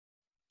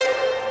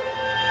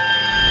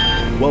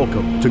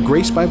Welcome to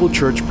Grace Bible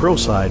Church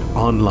Pearlside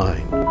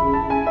Online.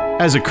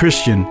 As a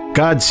Christian,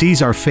 God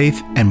sees our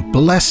faith and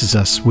blesses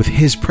us with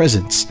His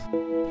presence.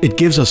 It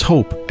gives us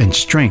hope and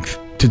strength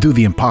to do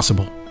the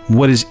impossible.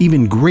 What is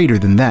even greater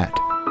than that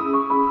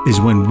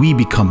is when we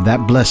become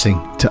that blessing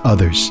to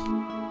others.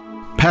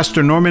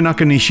 Pastor Norman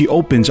Nakanishi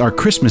opens our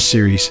Christmas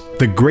series,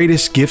 The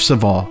Greatest Gifts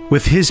of All,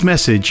 with his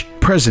message,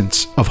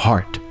 Presence of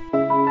Heart.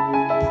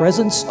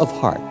 Presence of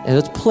heart. And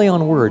let's play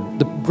on word.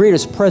 The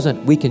greatest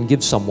present we can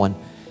give someone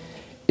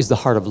is the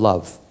heart of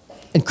love.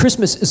 And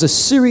Christmas is a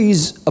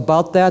series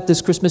about that,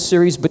 this Christmas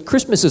series, but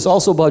Christmas is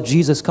also about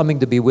Jesus coming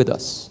to be with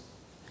us.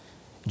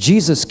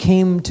 Jesus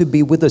came to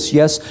be with us,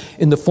 yes,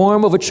 in the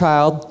form of a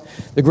child.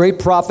 The great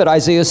prophet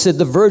Isaiah said,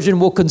 the virgin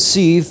will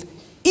conceive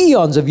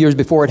eons of years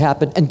before it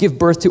happened and give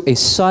birth to a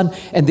son,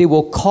 and they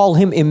will call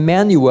him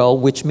Emmanuel,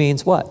 which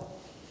means what?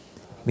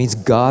 It means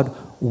God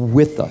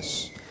with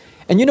us.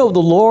 And you know, the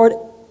Lord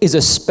is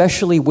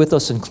especially with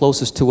us and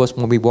closest to us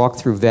when we walk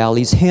through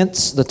valleys.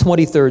 Hence, the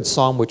 23rd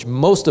Psalm, which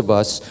most of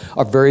us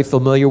are very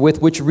familiar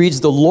with, which reads,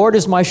 the Lord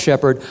is my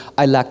shepherd,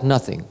 I lack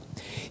nothing.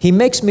 He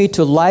makes me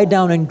to lie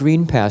down in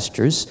green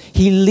pastures.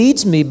 He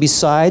leads me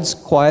beside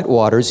quiet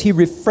waters. He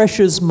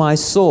refreshes my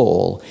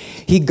soul.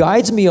 He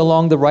guides me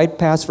along the right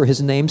paths for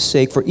His name's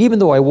sake. For even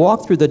though I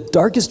walk through the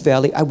darkest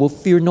valley, I will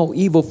fear no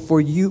evil, for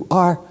you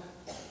are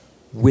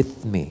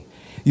with me.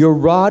 Your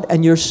rod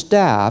and your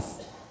staff,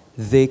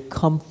 they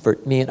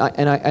comfort me. And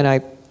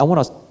I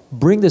want to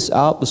bring this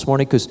out this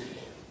morning because,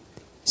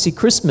 see,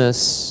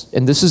 Christmas,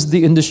 and this is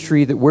the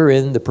industry that we're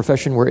in, the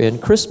profession we're in,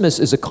 Christmas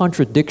is a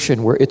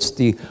contradiction where it's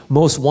the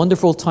most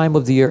wonderful time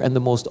of the year and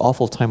the most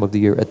awful time of the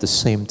year at the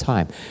same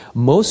time.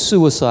 Most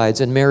suicides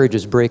and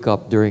marriages break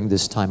up during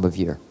this time of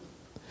year.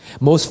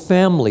 Most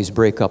families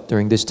break up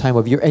during this time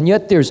of year. And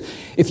yet there's,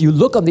 if you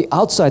look on the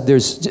outside,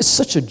 there's just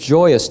such a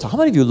joyous time. How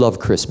many of you love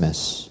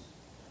Christmas?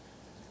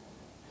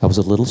 I was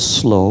a little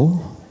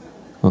slow.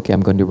 Okay,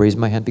 I'm going to raise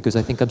my hand because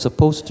I think I'm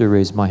supposed to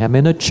raise my hand. I'm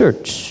in a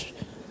church.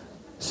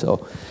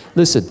 So,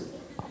 listen,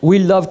 we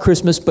love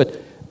Christmas,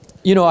 but,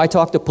 you know, I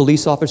talk to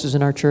police officers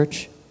in our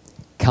church,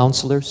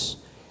 counselors,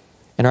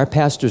 and our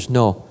pastors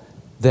know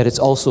that it's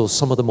also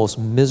some of the most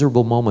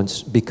miserable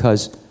moments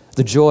because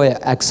the joy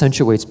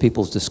accentuates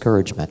people's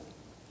discouragement.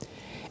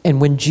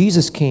 And when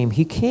Jesus came,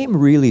 He came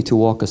really to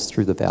walk us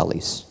through the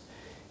valleys,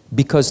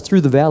 because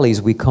through the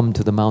valleys we come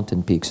to the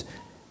mountain peaks.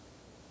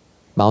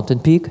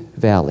 Mountain peak,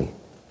 valley.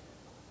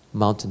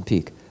 Mountain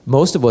peak.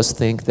 Most of us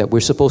think that we're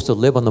supposed to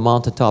live on the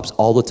mountaintops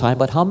all the time,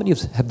 but how many of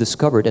us have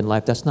discovered in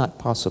life that's not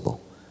possible?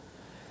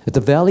 That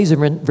the valleys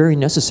are very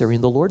necessary,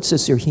 and the Lord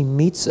says here He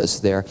meets us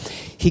there.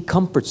 He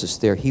comforts us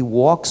there. He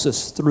walks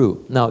us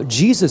through. Now,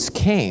 Jesus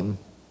came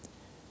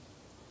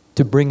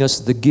to bring us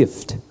the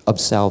gift of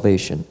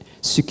salvation,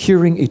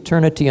 securing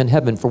eternity in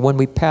heaven for when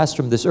we pass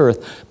from this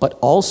earth, but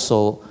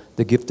also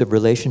the gift of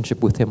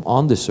relationship with Him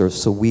on this earth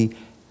so we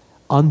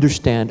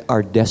understand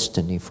our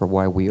destiny for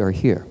why we are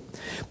here.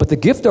 But the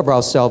gift of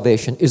our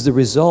salvation is the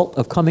result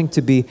of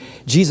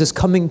Jesus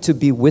coming to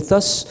be with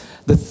us.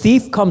 The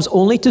thief comes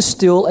only to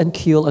steal and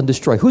kill and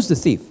destroy. Who's the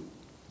thief?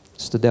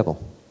 It's the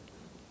devil.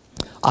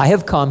 I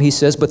have come, He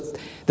says, but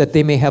that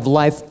they may have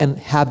life and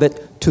have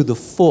it to the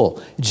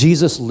full.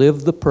 Jesus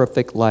lived the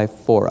perfect life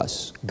for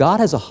us. God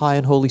has a high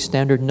and holy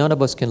standard. None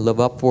of us can live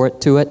up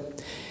to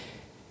it.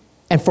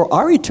 And for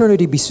our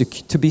eternity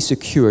to be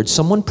secured,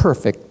 someone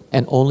perfect,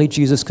 and only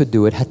Jesus could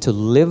do it, had to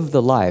live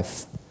the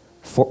life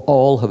for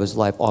all of His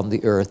life on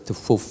the earth to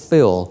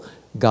fulfill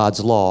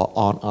God's law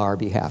on our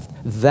behalf.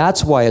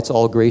 That's why it's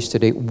all grace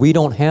today. We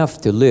don't have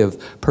to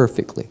live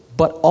perfectly.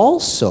 But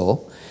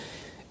also,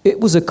 it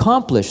was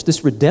accomplished,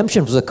 this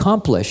redemption was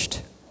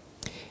accomplished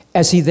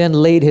as He then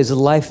laid His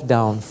life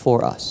down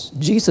for us.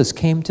 Jesus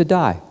came to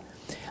die.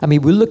 I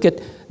mean, we look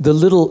at the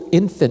little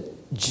infant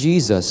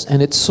Jesus,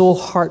 and it's so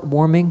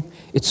heartwarming.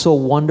 It's so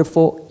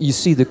wonderful. You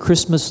see the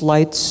Christmas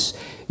lights.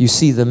 You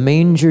see the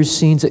manger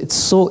scenes. It's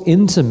so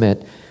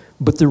intimate.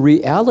 But the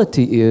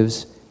reality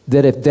is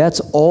that if that's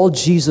all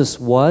Jesus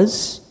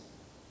was,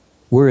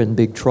 we're in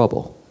big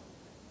trouble.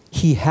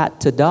 He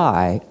had to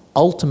die,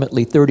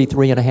 ultimately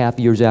 33 and a half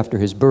years after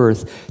His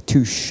birth,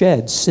 to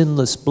shed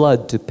sinless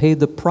blood to pay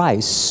the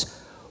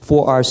price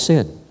for our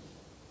sin.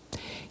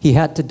 He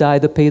had to die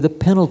to pay the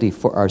penalty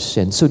for our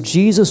sin. So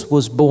Jesus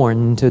was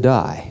born to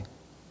die.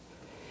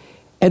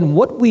 And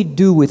what we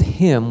do with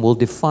Him will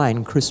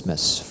define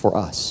Christmas for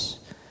us.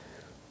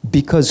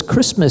 Because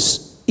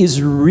Christmas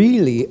is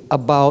really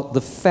about the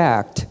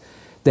fact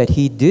that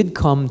He did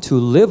come to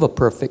live a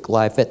perfect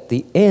life at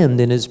the end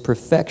in His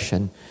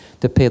perfection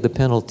to pay the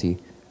penalty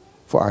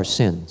for our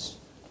sins.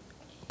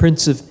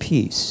 Prince of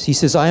Peace. He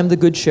says, I am the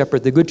good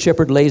shepherd. The good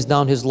shepherd lays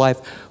down his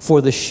life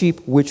for the sheep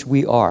which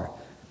we are.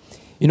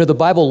 You know, the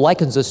Bible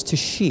likens us to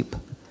sheep,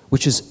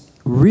 which is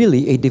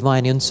really a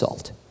divine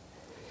insult.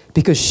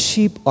 Because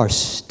sheep are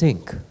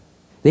stink.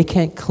 They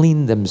can't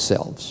clean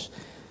themselves.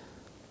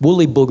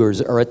 Woolly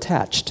boogers are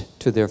attached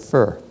to their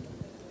fur.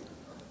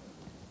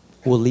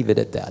 We'll leave it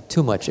at that.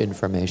 Too much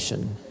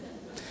information.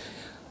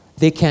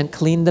 They can't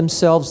clean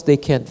themselves. They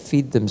can't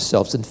feed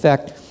themselves. In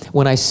fact,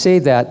 when I say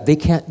that, they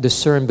can't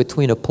discern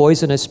between a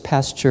poisonous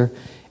pasture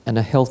and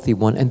a healthy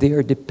one, and they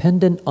are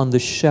dependent on the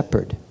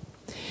shepherd.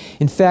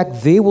 In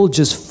fact, they will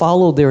just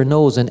follow their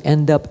nose and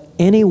end up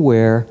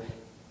anywhere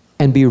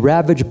and be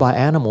ravaged by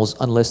animals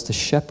unless the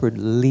shepherd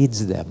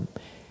leads them.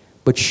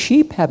 But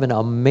sheep have an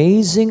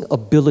amazing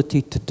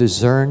ability to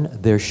discern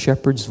their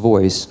shepherd's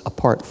voice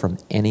apart from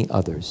any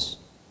others.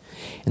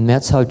 And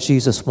that's how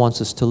Jesus wants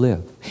us to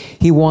live.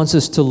 He wants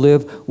us to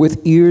live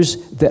with ears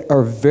that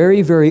are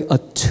very, very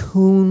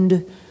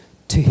attuned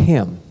to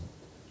Him.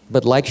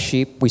 But like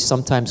sheep, we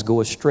sometimes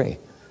go astray.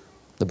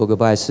 The book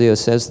of Isaiah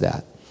says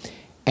that.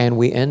 And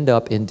we end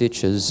up in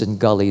ditches and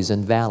gullies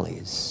and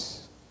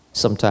valleys.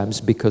 Sometimes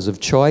because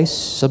of choice,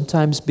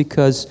 sometimes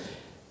because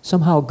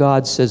somehow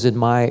God says, in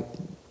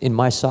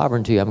my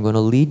sovereignty, I'm going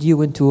to lead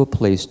you into a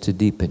place to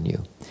deepen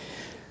you.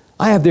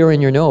 I have there in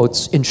your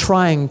notes, in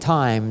trying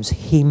times,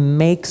 He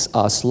makes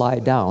us lie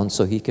down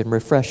so He can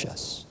refresh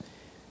us.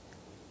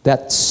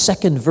 That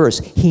second verse,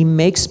 He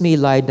makes me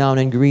lie down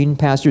in green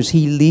pastures.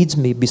 He leads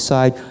me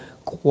beside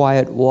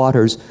quiet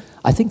waters.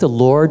 I think the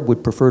Lord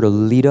would prefer to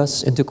lead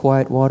us into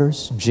quiet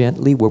waters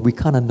gently, where we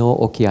kind of know,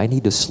 okay, I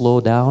need to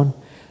slow down.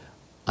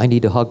 I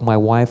need to hug my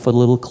wife a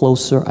little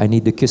closer. I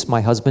need to kiss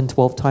my husband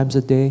 12 times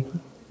a day.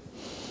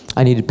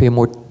 I need to pay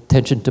more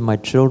attention to my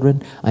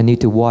children. I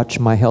need to watch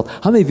my health.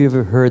 How many of you have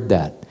ever heard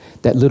that?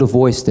 That little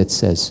voice that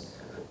says,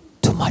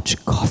 too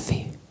much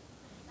coffee.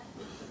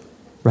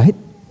 Right?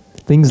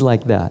 Things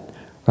like that,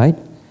 right?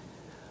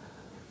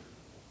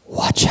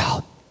 Watch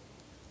out.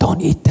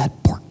 Don't eat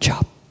that pork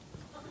chop.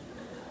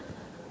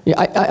 Yeah,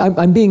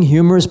 I'm being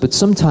humorous, but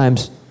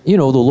sometimes, the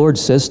Lord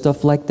says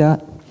stuff like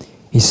that.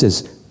 He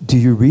says, do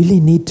you really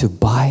need to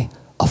buy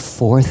a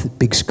fourth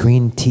big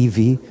screen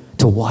TV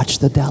to watch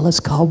the Dallas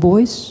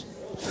Cowboys?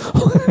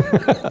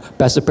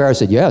 Pastor Parra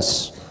said,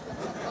 yes.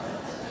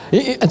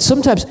 And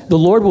sometimes the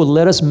Lord will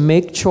let us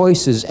make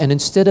choices, and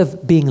instead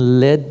of being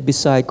led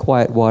beside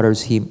quiet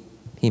waters, He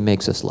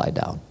makes us lie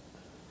down.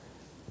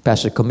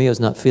 Pastor Camille is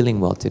not feeling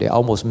well today. I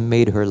almost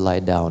made her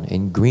lie down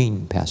in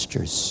green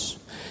pastures.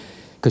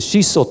 Because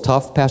she's so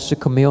tough, Pastor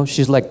Camille.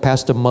 She's like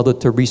Pastor Mother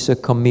Teresa,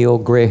 Camille,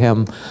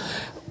 Graham,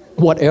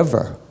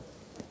 whatever.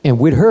 And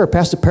with her,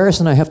 Pastor Paris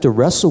and I have to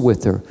wrestle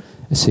with her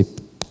and say,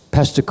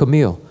 Pastor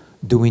Camille,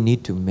 do we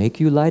need to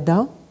make you lie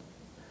down?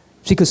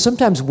 See, because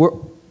sometimes we're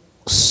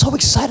so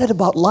excited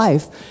about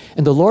life,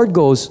 and the Lord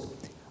goes,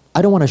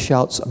 I don't want to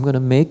shout, so I'm going to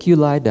make you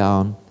lie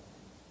down.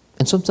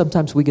 And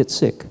sometimes we get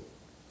sick.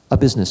 A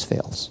business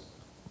fails.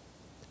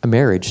 A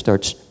marriage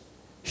starts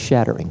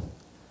shattering.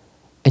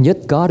 And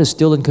yet God is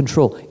still in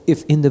control.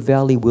 If in the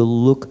valley we'll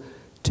look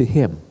to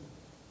Him.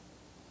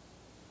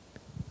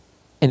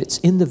 And it's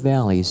in the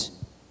valleys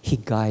He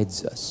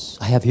guides us.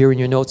 I have here in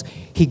your notes,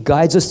 He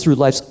guides us through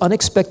life's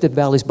unexpected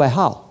valleys by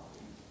how?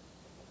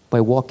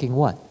 By walking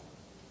what?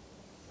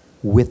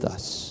 With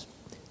us.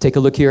 Take a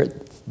look here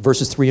at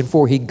verses 3 and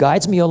 4. He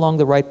guides me along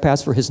the right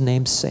path for His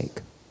name's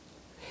sake.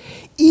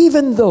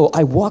 Even though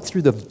I walk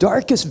through the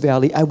darkest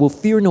valley, I will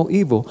fear no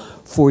evil,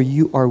 for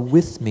you are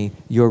with me.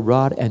 Your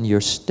rod and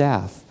your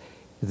staff,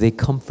 they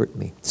comfort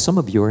me. Some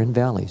of you are in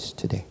valleys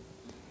today.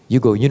 You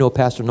go,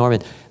 Pastor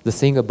Norman, the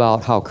thing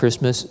about how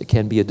Christmas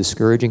can be a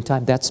discouraging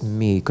time, that's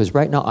me. Because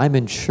right now I'm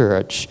in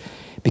church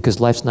because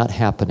life's not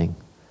happening.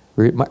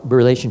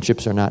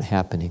 Relationships are not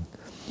happening.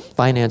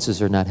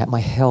 Finances are not happening. My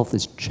health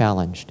is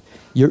challenged.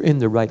 You're in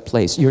the right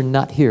place. You're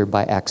not here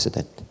by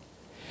accident.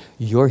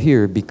 You're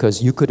here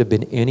because you could have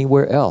been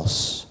anywhere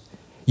else.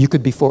 You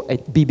could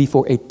be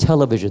before a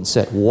television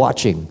set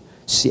watching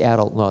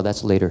Seattle. No,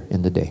 that's later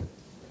in the day.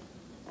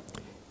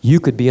 You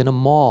could be in a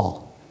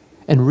mall.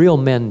 And real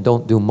men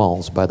don't do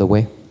malls, by the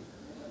way.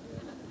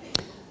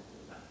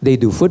 They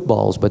do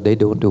footballs, but they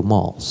don't do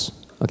malls.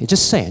 Okay,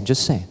 just saying.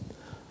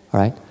 All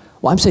right?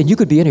 Well, I'm saying you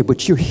could be anywhere,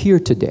 but you're here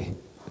today.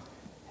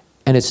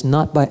 And it's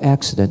not by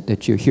accident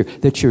that you're here,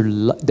 that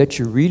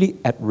you're really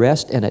at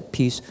rest and at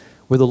peace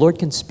where the Lord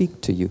can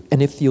speak to you.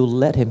 And if you'll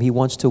let Him, He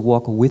wants to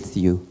walk with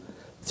you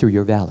through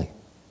your valley.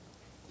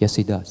 Yes,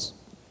 He does.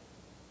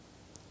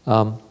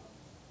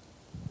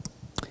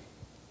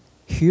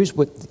 Here's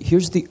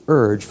the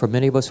urge for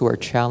many of us who are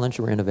challenged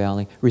or in a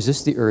valley.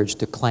 Resist the urge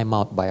to climb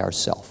out by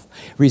ourselves.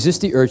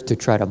 Resist the urge to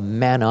try to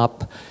man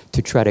up,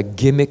 to try to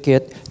gimmick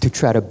it, to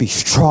try to be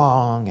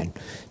strong and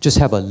just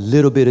have a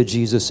little bit of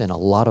Jesus and a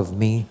lot of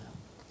me,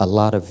 a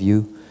lot of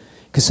you.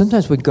 Because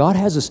sometimes when God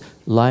has us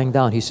lying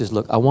down, He says,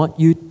 look, I want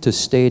you to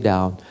stay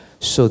down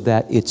so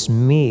that it's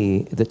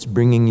me that's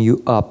bringing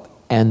you up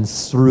and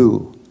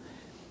through.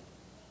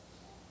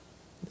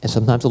 And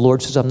sometimes the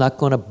Lord says, I'm not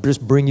going to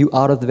just bring you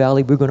out of the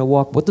valley. We're going to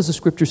walk. What does the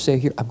scripture say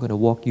here? I'm going to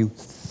walk you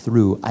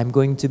through. I'm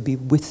going to be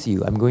with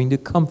you. I'm going to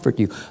comfort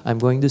you. I'm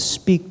going to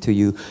speak to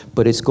you.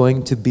 But it's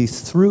going to be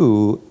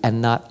through and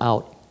not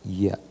out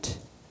yet.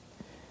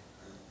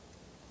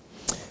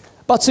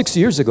 About 6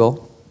 years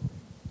ago,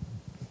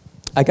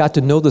 I got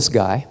to know this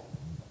guy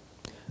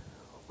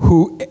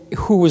who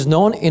was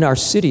known in our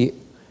city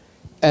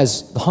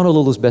as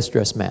Honolulu's best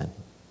dressed man.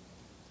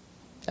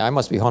 I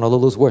must be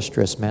Honolulu's worst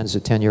dressed man. It's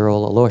a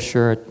 10-year-old, a low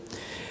shirt.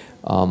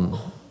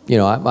 You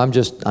know,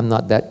 I'm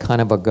not that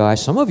kind of a guy.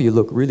 Some of you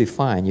look really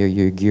fine.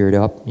 You're geared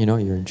up, you know,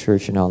 you're in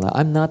church and all that.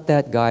 I'm not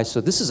that guy. So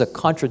this is a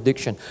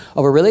contradiction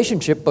of a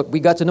relationship, but we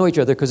got to know each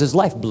other because his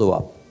life blew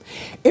up.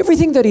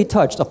 Everything that he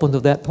touched up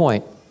until that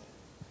point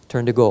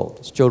turned to gold.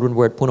 His children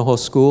were at Punahou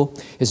School.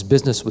 His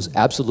business was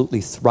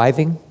absolutely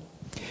thriving.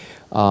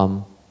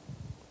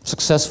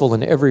 Successful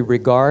in every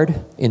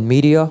regard, in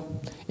media,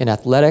 in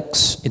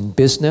athletics, in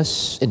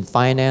business, in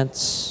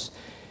finance.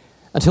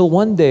 Until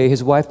one day,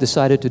 his wife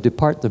decided to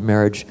depart the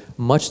marriage,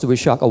 much to his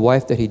shock, a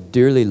wife that he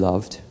dearly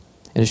loved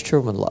and his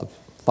children loved,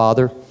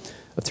 father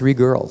of 3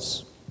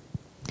 girls.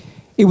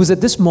 It was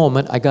at this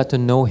moment I got to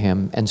know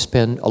him and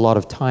spend a lot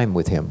of time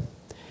with him,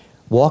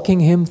 walking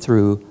him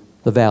through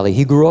the valley.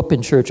 He grew up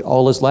in church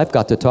all his life,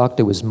 got to talk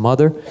to his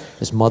mother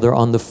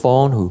on the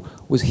phone, who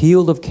was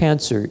healed of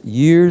cancer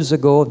years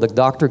ago. The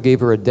doctor gave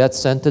her a death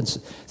sentence,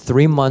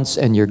 3 months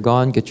and you're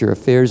gone, get your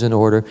affairs in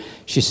order.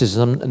 She says,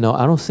 no,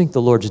 I don't think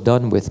the Lord's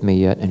done with me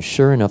yet. And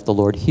sure enough, the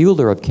Lord healed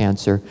her of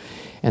cancer.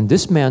 And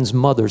this man's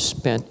mother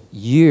spent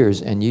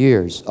years and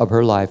years of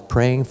her life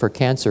praying for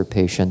cancer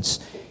patients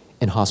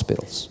in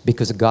hospitals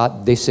because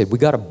God, they said, we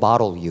got to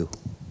bottle you.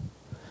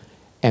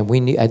 And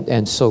we need,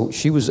 and so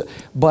she was,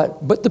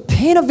 but the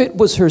pain of it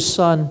was her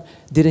son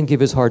didn't give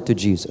his heart to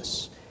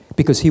Jesus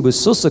because he was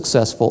so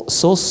successful,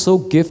 so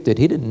gifted.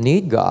 He didn't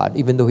need God,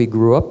 even though he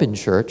grew up in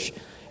church.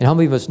 And how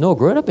many of us know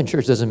growing up in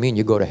church doesn't mean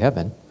you go to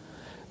heaven.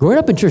 Growing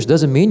up in church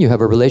doesn't mean you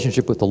have a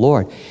relationship with the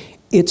Lord.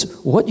 It's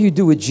what you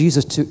do with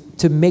Jesus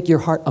to make your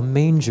heart a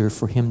manger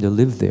for him to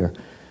live there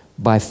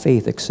by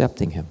faith,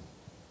 accepting him.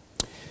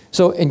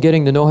 So in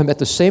getting to know him at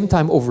the same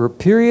time over a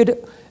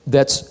period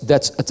that's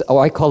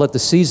I call it the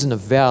season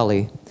of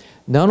valley.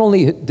 Not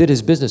only did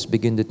his business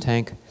begin to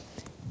tank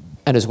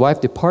and his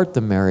wife depart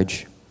the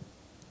marriage,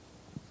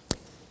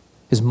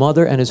 his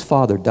mother and his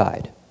father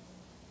died.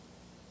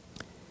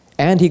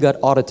 And he got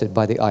audited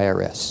by the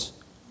IRS.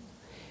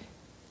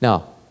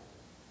 Now,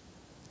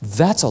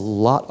 that's a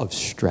lot of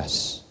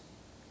stress.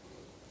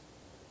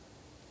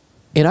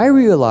 And I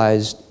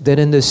realized that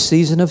in this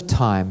season of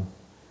time,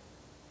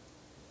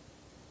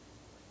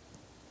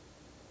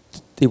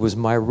 it was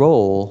my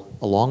role,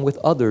 along with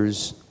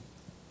others,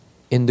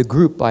 in the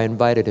group I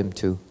invited him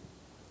to,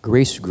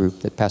 Grace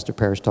Group that Pastor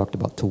Paris talked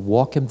about, to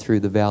walk him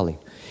through the valley.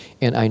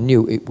 And I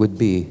knew it would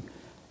be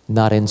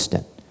not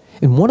instant.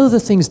 And one of the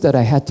things that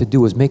I had to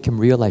do was make him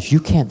realize you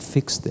can't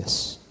fix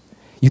this.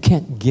 You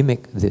can't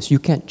gimmick this. You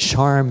can't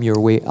charm your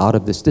way out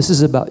of this. This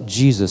is about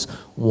Jesus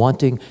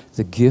wanting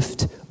the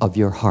gift of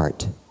your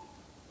heart.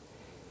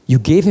 You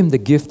gave him the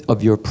gift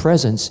of your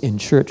presence in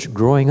church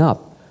growing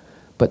up,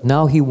 but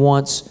now he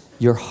wants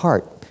your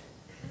heart.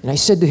 And I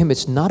said to him,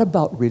 it's not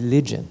about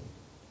religion.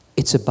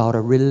 It's about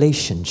a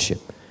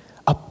relationship,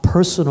 a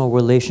personal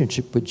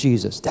relationship with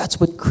Jesus. That's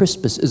what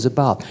Christmas is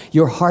about.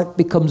 Your heart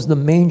becomes the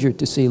manger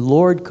to say,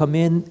 Lord, come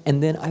in,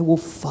 and then I will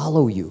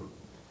follow you.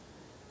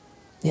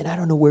 And I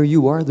don't know where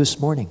you are this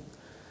morning,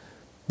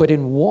 but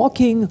in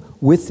walking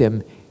with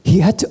him, he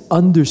had to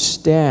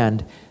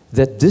understand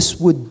that this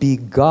would be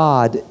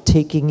God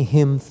taking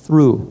him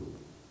through.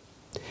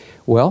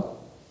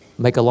 Well,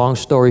 make a long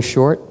story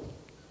short,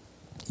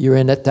 you're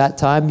in at that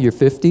time, your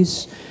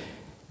 50s,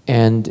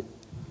 and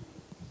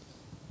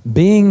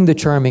being the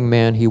charming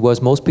man he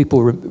was, most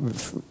people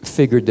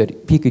figured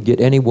that he could get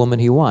any woman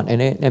he wanted,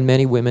 and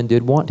many women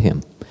did want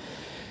him.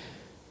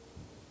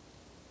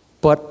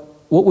 But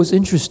what was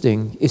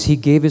interesting is he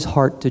gave his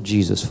heart to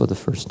Jesus for the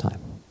first time.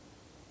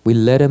 We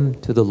led him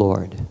to the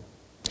Lord.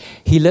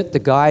 He let the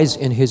guys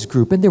in his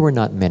group, and there were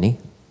not many,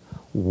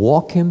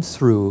 walk him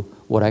through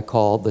what I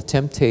call the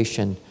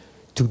temptation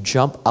to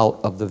jump out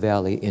of the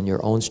valley in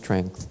your own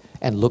strength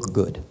and look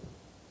good.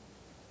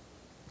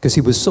 Because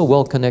he was so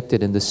well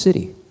connected in the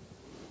city.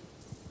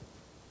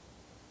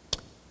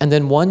 And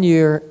then 1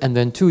 year, and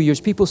then 2 years,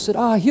 people said,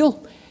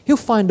 he'll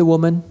find a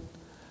woman.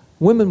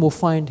 Women will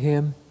find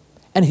him,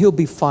 and he'll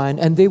be fine,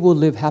 and they will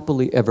live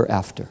happily ever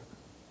after.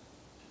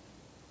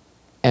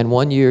 And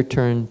 1 year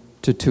turned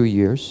to 2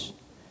 years,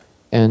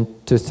 and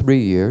to 3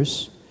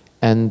 years,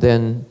 and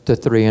then to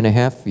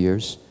 3.5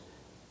 years,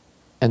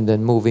 and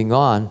then moving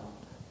on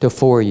to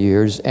 4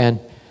 years. And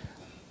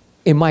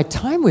in my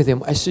time with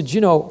him, I said, you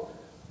know,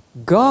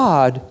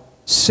 God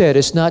said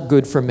it's not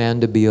good for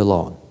man to be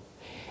alone.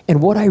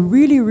 And what I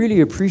really,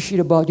 really appreciate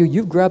about you,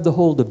 you've grabbed the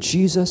hold of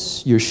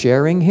Jesus, you're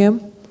sharing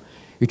him,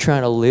 you're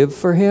trying to live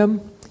for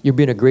him, you're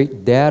being a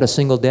great dad, a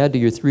single dad to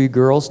your 3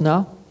 girls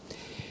now.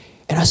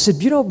 And I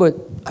said, you know, but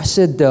I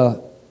said,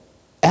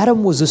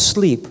 Adam was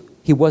asleep,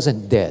 he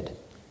wasn't dead.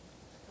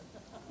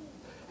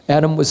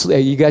 Adam was,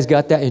 you guys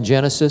got that in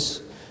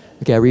Genesis?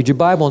 Okay, I read your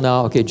Bible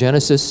now. Okay,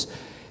 Genesis.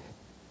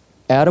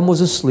 Adam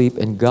was asleep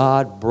and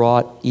God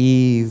brought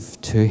Eve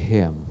to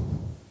him.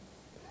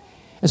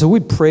 And so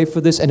we'd pray for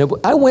this. And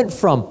I went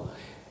from,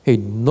 hey,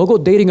 no go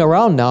dating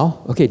around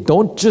now. Okay,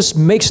 don't just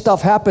make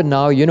stuff happen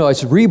now. You know,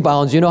 it's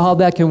rebounds. You know how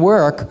that can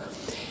work.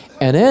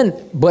 And then,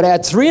 but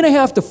at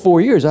 3.5 to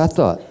 4 years, I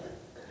thought,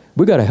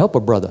 we got to help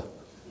a brother.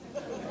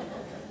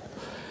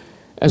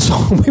 And so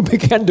we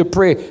began to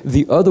pray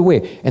the other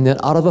way. And then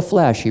out of a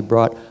flash, he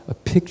brought a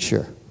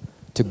picture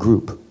to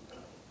group.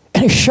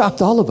 And it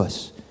shocked all of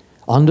us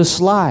on the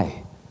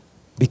sly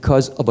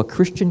because of a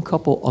Christian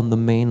couple on the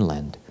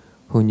mainland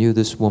who knew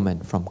this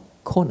woman from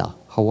Kona,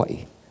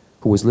 Hawaii,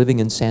 who was living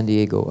in San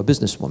Diego, a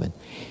businesswoman.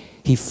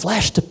 He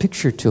flashed a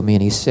picture to me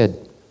and he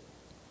said,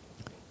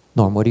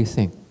 Norm, what do you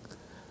think?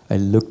 I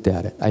looked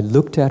at it. I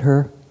looked at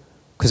her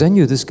because I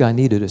knew this guy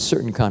needed a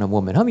certain kind of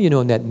woman. How many of you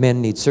know that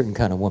men need certain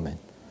kind of women?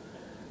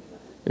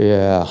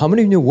 Yeah. How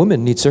many of you know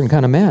women need certain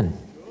kind of man?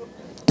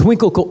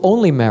 Twinkle could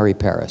only marry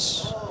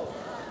Paris,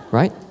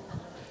 right?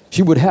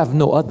 She would have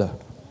no other.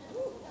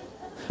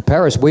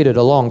 Paris waited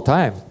a long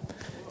time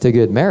to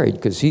get married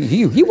because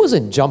he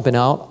wasn't jumping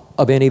out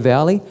of any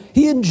valley.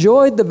 He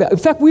enjoyed the valley. In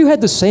fact, we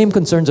had the same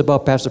concerns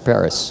about Pastor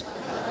Paris.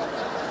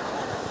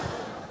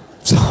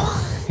 So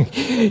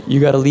you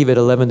got to leave at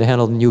 11 to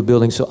handle the new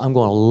building. So I'm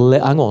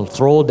going to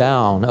throw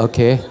down.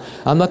 Okay,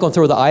 I'm not going to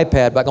throw the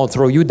iPad, but I'm going to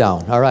throw you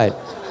down. All right.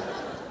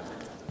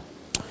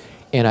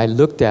 And I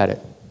looked at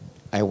it.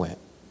 I went,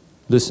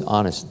 listen,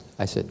 honest.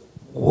 I said,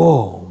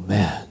 whoa,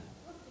 man.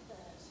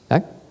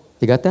 Right?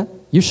 You got that?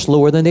 You're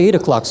slower than the 8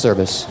 o'clock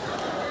service.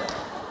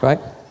 Right?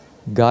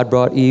 God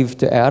brought Eve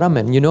to Adam,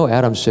 and you know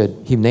Adam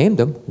said, he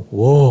named him,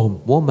 whoa,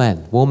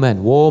 woman,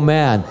 woman, whoa,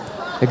 man.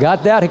 You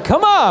got that?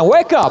 Come on,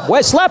 wake up.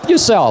 Slap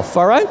yourself,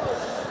 all right?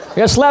 You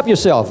got to slap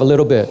yourself a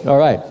little bit, all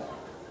right?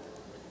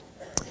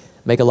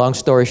 Make a long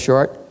story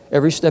short,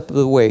 every step of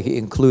the way, he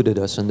included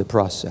us in the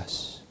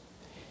process.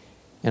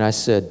 And I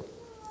said,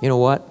 you know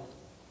what?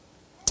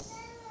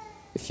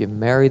 If you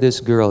marry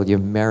this girl, you're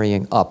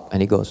marrying up.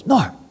 And he goes, no,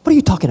 what are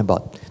you talking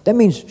about? That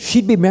means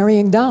she'd be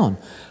marrying down.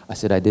 I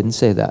said, I didn't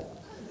say that.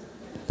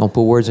 Don't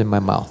put words in my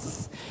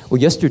mouth. Well,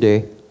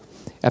 yesterday,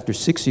 after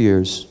 6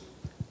 years,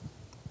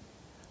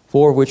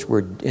 4 of which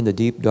were in the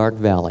deep, dark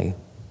valley,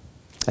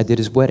 I did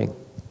his wedding.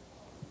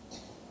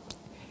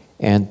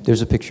 And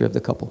there's a picture of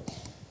the couple.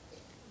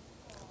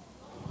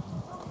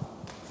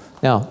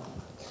 Now,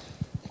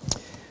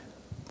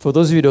 for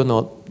those of you who don't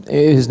know,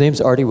 his name's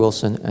Artie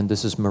Wilson, and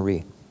this is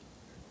Marie.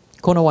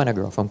 Kona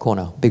girl from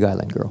Kona, Big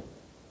Island girl.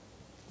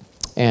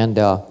 And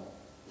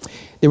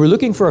they were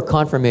looking for a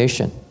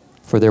confirmation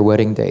for their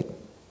wedding date.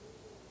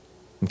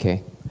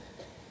 Okay?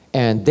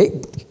 And they,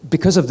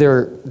 because of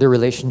their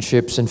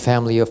relationships and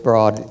family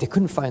abroad, they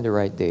couldn't find the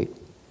right date.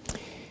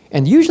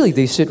 And usually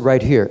they sit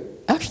right here.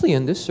 Actually,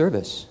 in this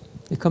service.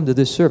 They come to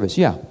this service,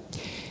 yeah.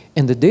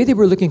 And the day they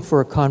were looking for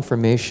a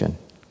confirmation,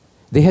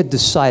 they had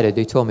decided,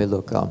 they told me,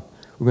 look,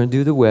 we're going to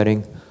do the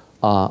wedding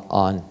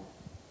on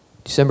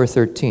December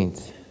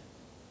 13th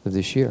of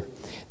this year.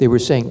 They were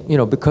saying, you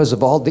know, because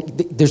of all,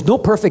 there's no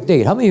perfect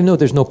date. How many of you know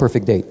there's no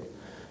perfect date?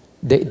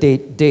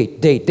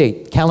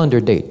 Date, calendar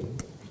date,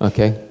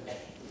 okay?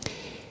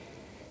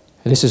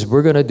 And he says,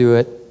 we're going to do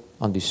it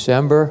on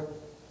December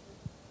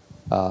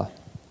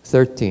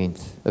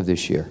 13th of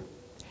this year.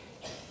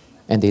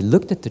 And they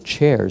looked at the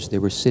chairs they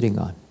were sitting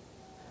on.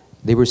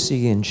 They were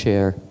sitting in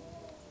chair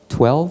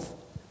 12,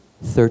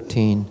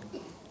 13,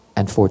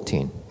 and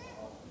 14,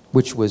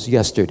 which was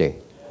yesterday.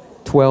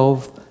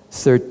 12,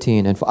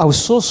 13, and 14. I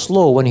was so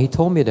slow when he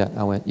told me that.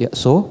 I went, yeah,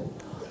 so?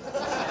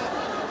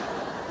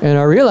 And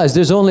I realized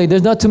there's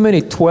not too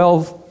many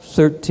 12,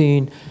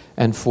 13,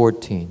 and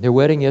 14. Their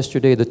wedding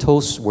yesterday, the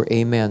toasts were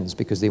amens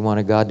because they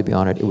wanted God to be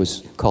honored. It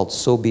was called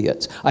so be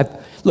it.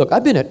 Look,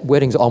 I've been at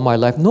weddings all my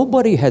life.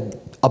 Nobody had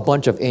a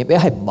bunch of amen. They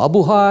had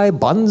mabuhay,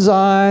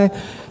 banzai.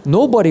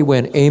 Nobody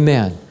went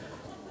amen.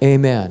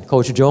 Amen.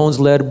 Coach Jones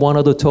led one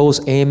of the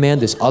toasts, amen.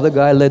 This other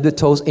guy led the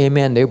toast,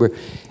 amen. It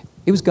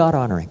was God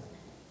honoring.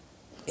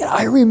 And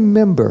I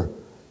remember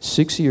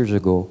 6 years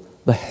ago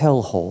the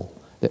hellhole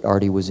that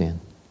Artie was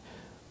in.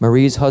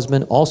 Marie's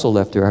husband also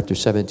left her after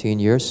 17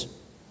 years.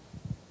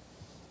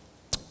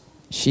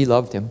 She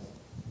loved him.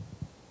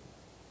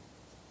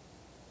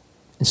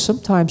 And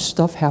sometimes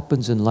stuff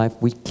happens in life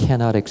we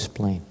cannot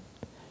explain.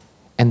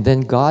 And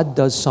then God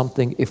does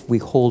something if we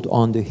hold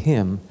on to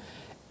Him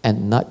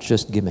and not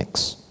just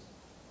gimmicks.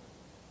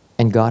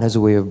 And God has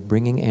a way of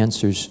bringing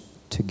answers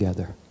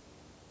together.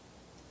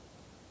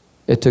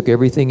 It took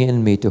everything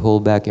in me to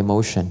hold back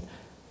emotion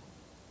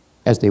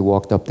as they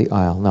walked up the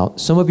aisle. Now,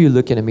 some of you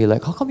looking at me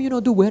like, how come you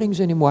don't do weddings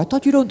anymore? I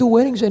thought you don't do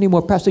weddings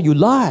anymore. Pastor, you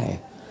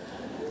lie.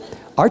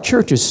 Our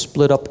church is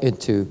split up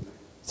into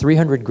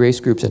 300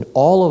 grace groups, and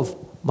all of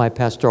my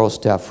pastoral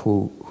staff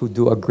who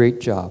do a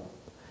great job,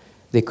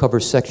 they cover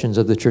sections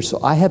of the church.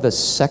 So I have a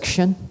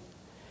section,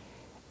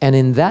 and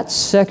in that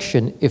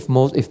section,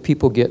 if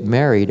people get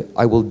married,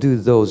 I will do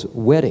those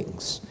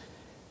weddings.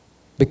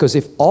 Because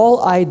if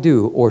all I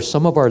do, or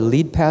some of our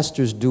lead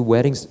pastors do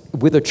weddings,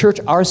 with a church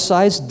our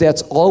size,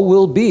 that's all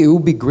we'll be. It will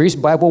be Grace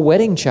Bible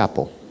Wedding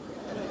Chapel.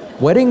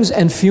 Weddings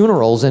and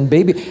funerals and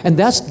baby. And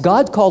that's,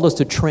 God called us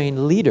to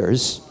train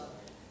leaders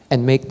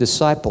and make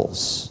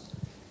disciples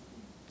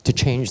to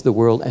change the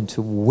world and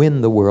to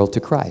win the world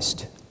to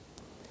Christ.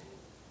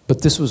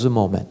 But this was a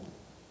moment.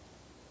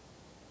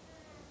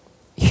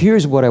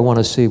 Here's what I want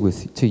to say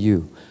to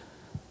you.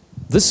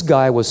 This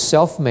guy was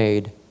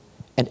self-made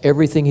and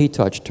everything he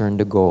touched turned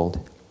to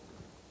gold.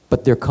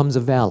 But there comes a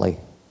valley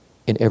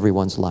in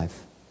everyone's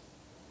life.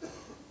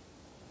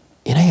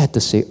 And I had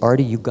to say,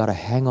 Artie, you got to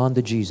hang on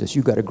to Jesus.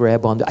 You got to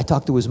grab on to. I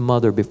talked to his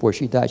mother before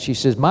she died. She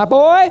says, my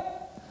boy,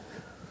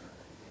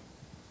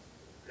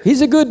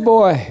 he's a good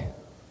boy.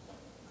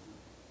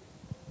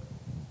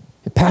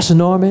 And Pastor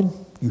Norman,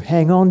 you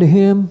hang on to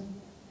him.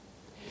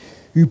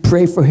 You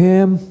pray for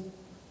him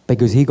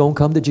because he going to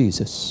come to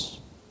Jesus.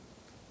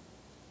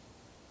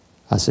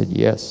 I said,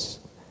 yes.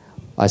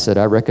 I said,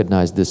 I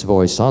recognize this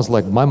voice. Sounds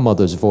like my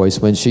mother's voice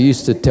when she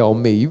used to tell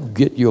me, you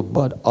get your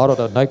butt out of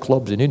the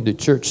nightclubs and into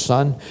church,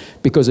 son,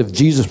 because if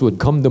Jesus would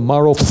come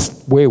tomorrow,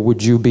 where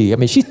would you be? I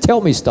mean, she'd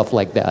tell me stuff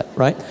like that,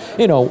 right?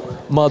 You know,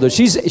 mother,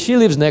 she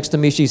lives next to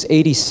me. She's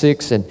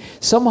 86, and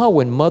somehow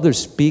when mothers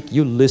speak,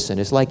 you listen.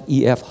 It's like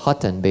E.F.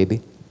 Hutton,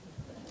 baby.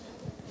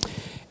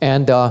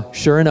 And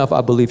sure enough,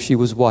 I believe she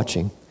was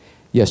watching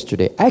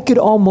yesterday. I could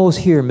almost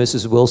hear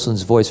Mrs.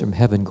 Wilson's voice from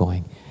heaven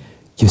going,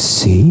 you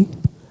see?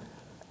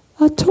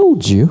 I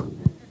told you.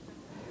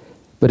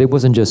 But it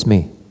wasn't just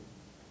me.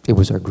 It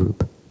was our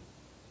group.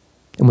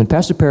 And when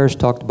Pastor Parrish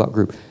talked about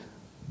group,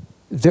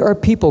 there are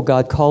people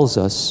God calls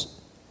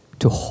us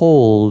to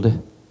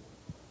hold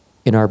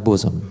in our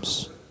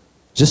bosoms.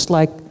 Just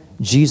like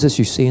Jesus,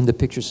 you see in the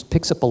pictures,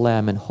 picks up a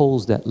lamb and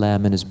holds that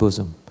lamb in his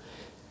bosom.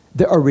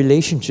 There are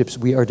relationships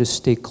we are to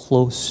stay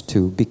close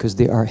to because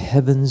they are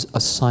heaven's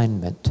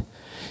assignment,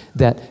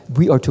 that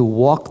we are to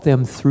walk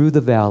them through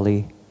the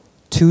valley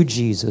to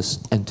Jesus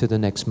and to the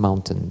next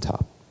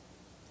mountaintop.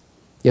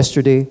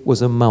 Yesterday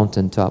was a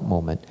mountaintop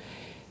moment,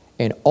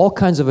 and all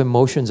kinds of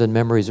emotions and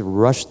memories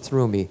rushed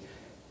through me,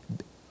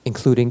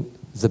 including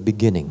the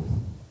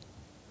beginning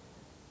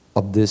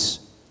of this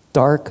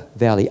dark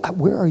valley.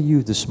 Where are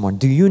you this morning?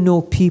 Do you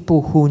know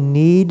people who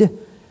need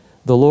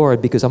the Lord?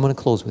 Because I'm going to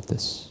close with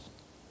this.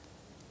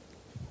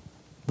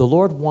 The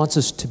Lord wants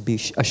us to be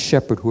a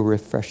shepherd who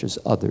refreshes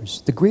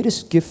others. The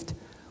greatest gift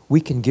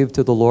we can give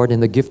to the Lord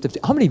and the gift of...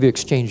 How many of you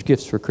exchanged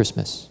gifts for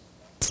Christmas?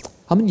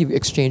 How many of you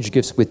exchanged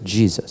gifts with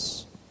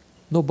Jesus?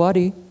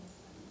 Nobody.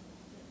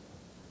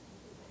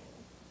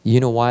 You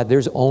know why?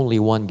 There's only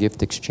one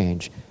gift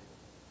exchange.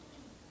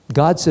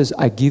 God says,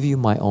 I give you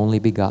my only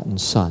begotten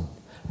Son,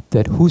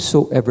 that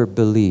whosoever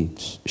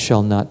believes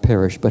shall not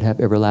perish but have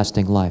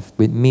everlasting life.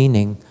 With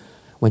meaning,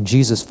 when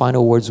Jesus'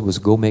 final words was,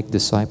 go make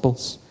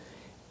disciples,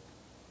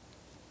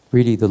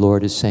 really the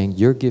Lord is saying,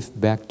 your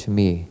gift back to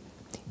me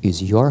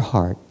is your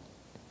heart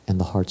and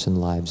the hearts and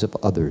lives of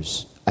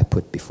others I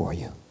put before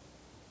you.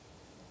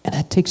 And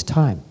that takes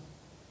time.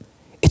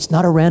 It's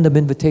not a random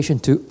invitation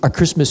to our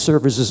Christmas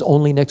services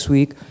only next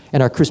week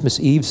and our Christmas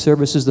Eve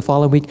services the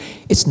following week.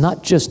 It's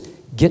not just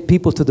get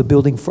people to the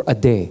building for a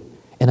day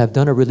and I've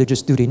done a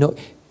religious duty. No,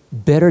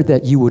 better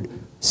that you would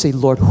say,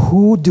 Lord,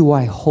 who do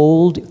I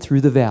hold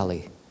through the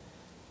valley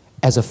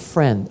as a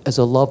friend, as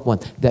a loved one,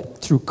 that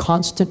through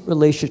constant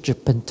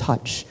relationship and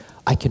touch,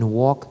 I can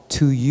walk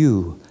to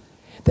you,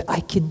 that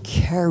I can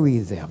carry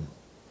them.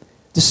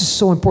 This is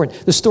so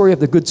important. The story of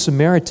the Good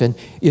Samaritan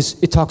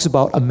it talks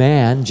about a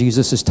man.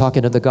 Jesus is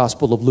talking in the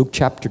Gospel of Luke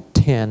chapter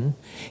 10.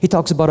 He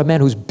talks about a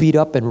man who's beat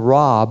up and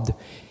robbed,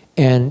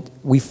 and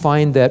we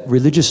find that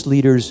religious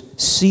leaders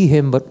see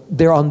him, but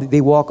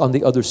they walk on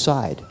the other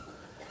side.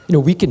 You know,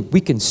 we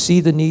can see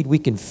the need, we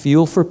can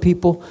feel for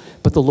people,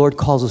 but the Lord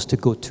calls us to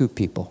go to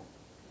people.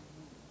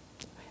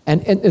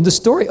 And the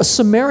story, a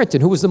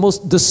Samaritan who was the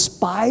most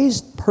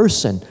despised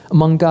person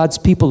among God's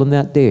people in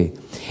that day,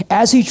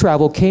 as he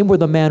traveled, came where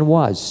the man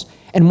was.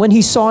 And when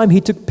he saw him,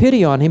 he took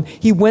pity on him.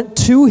 He went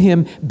to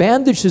him,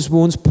 bandaged his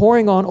wounds,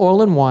 pouring on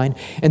oil and wine.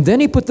 And then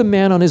he put the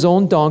man on his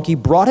own donkey,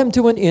 brought him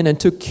to an inn, and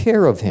took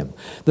care of him.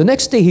 The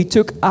next day he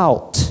took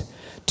out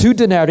 2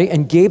 denarii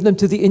and gave them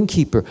to the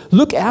innkeeper.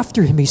 Look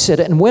after him, he said,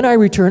 and when I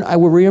return, I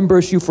will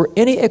reimburse you for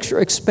any extra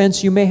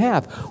expense you may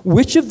have.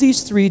 Which of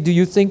these 3 do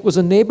you think was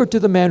a neighbor to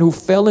the man who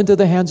fell into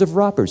the hands of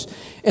robbers?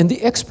 And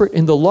the expert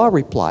in the law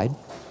replied,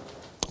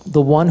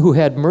 the one who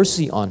had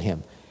mercy on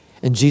him.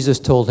 And Jesus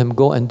told him,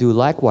 go and do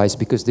likewise,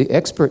 because the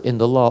expert in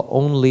the law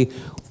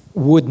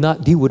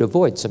would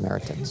avoid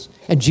Samaritans.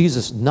 And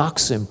Jesus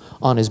knocks him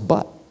on his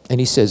butt. And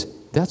he says,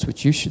 that's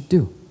what you should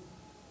do.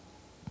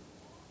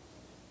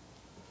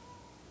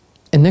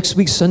 And next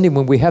week, Sunday,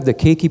 when we have the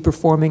keiki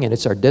performing, and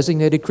it's our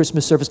designated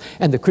Christmas service,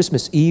 and the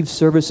Christmas Eve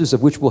services,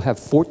 of which we'll have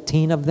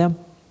 14 of them,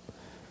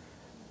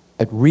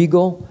 at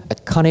Regal,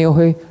 at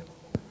Kaneohe,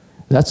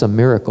 that's a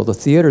miracle. The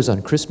theaters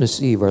on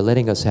Christmas Eve are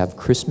letting us have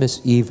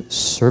Christmas Eve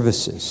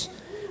services.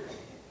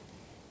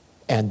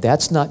 And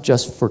that's not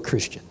just for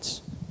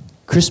Christians.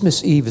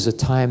 Christmas Eve is a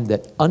time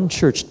that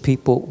unchurched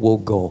people will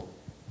go,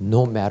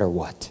 no matter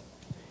what.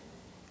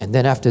 And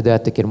then after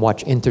that, they can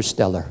watch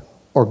Interstellar,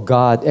 or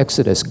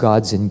Exodus,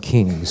 Gods and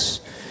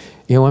Kings.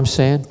 You know what I'm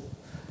saying?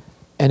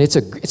 And it's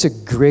a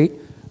great,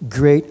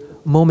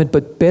 great moment.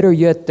 But better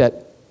yet,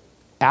 that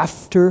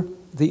after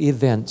the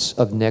events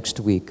of next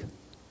week,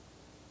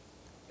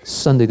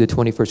 Sunday the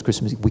 21st,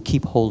 Christmas Eve, we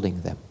keep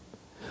holding them.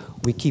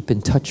 We keep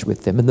in touch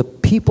with them. And the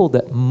people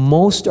that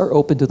most are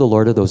open to the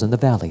Lord are those in the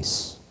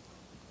valleys,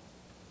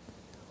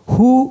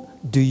 Who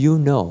do you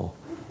know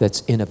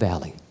that's in a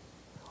valley?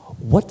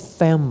 What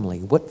family,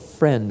 what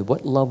friend,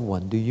 what loved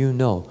one do you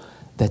know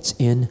that's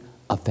in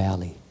a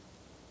valley?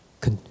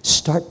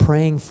 Start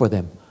praying for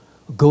them.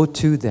 Go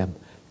to them.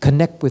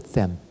 Connect with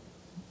them.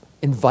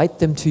 Invite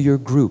them to your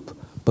group.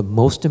 But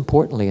most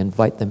importantly,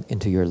 invite them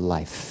into your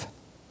life.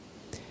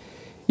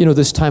 You know,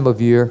 this time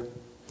of year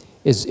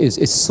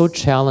is so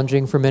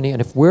challenging for many. And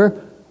if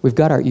we've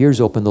got our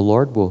ears open, the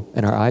Lord will,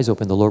 and our eyes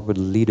open, the Lord would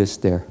lead us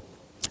there.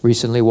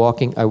 Recently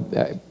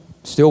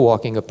still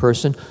walking a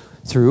person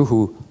through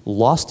who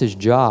lost his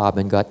job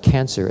and got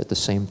cancer at the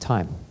same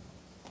time.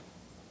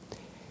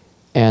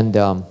 And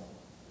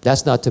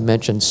that's not to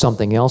mention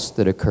something else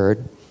that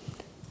occurred.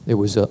 There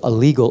was a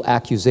legal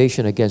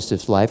accusation against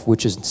his life,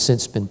 which has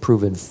since been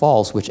proven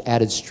false, which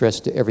added stress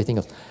to everything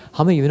else.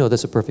 How many of you know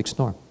that's a perfect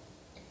storm?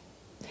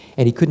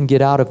 And he couldn't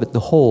get out of it the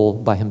whole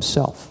by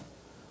himself.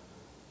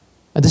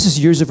 And this is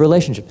years of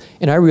relationship.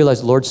 And I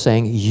realized the Lord's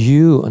saying,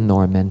 you,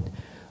 Norman,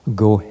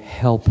 go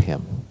help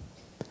him.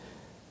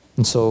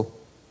 And so,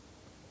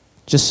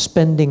 just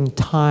spending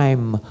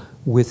time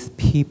with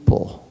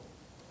people.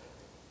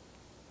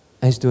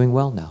 And he's doing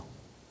well now.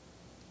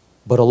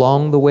 But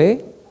along the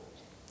way,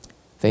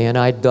 Faye and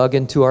I dug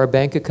into our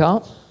bank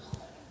account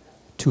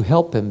to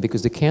help him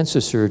because the cancer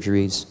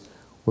surgeries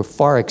were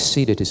far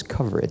exceeded his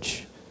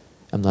coverage.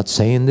 I'm not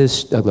saying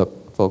this,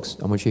 look, folks,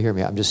 I want you to hear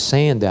me. I'm just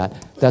saying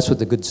that's what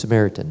the Good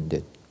Samaritan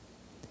did.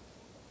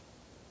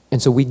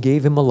 And so we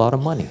gave him a lot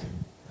of money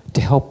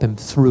to help him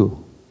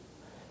through.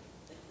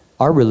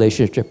 Our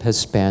relationship has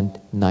spanned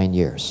 9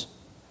 years.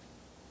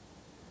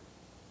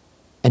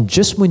 And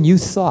just when you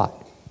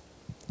thought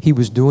he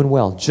was doing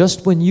well,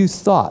 just when you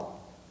thought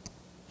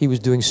he was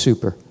doing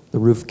super, the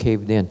roof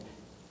caved in.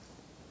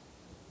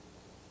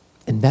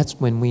 And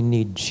that's when we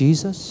need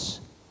Jesus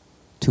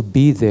to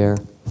be there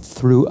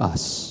through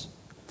us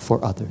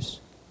for others.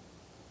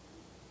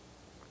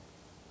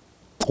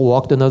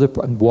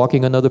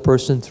 Walking another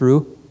person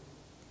through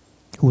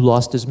who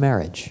lost his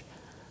marriage.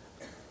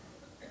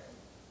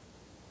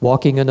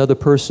 Walking another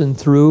person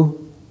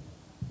through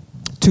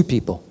 2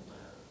 people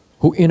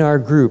who in our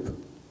group,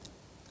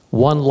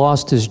 one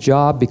lost his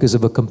job because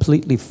of a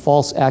completely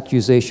false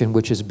accusation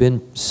which has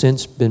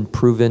since been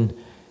proven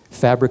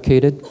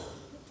fabricated.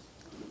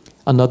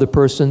 Another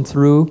person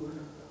through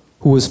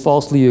who was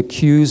falsely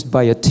accused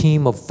by a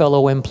team of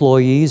fellow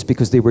employees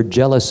because they were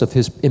jealous of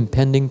his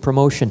impending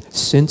promotion,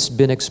 since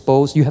been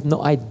exposed. You have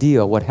no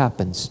idea what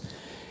happens.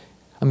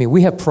 I mean,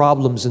 we have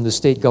problems in the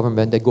state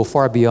government that go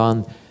far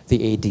beyond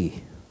the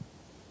AD.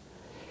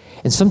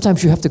 And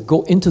sometimes you have to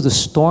go into the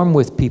storm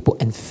with people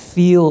and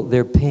feel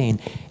their pain.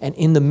 And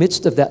in the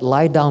midst of that,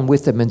 lie down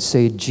with them and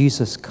say,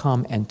 Jesus,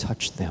 come and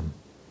touch them.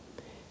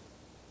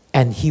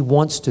 And he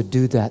wants to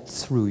do that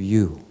through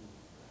you.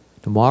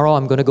 Tomorrow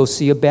I'm going to go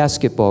see a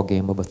basketball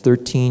game of a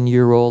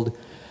 13-year-old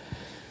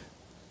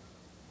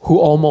who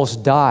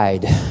almost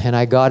died. And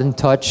I got in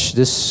touch,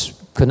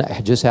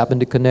 I just happened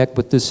to connect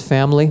with this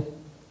family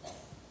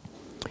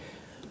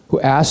who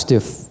asked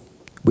if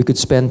we could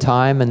spend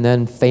time, and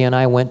then Faye and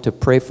I went to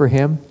pray for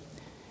him.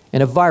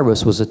 And a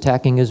virus was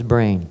attacking his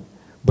brain.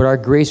 But our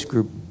grace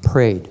group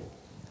prayed.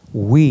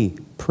 We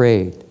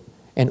prayed.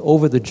 And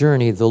over the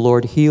journey, the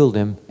Lord healed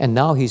him. And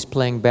now he's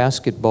playing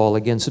basketball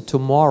again. So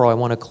tomorrow, I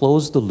want to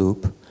close the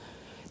loop.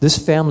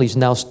 This family's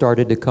now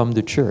started to come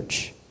to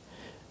church.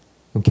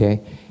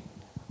 Okay?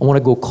 I want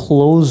to go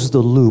close the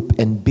loop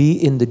and be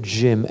in the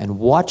gym and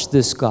watch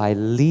this guy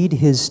lead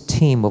his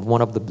team of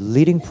one of the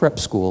leading prep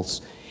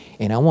schools.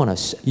 And I want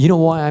to, you know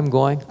why I'm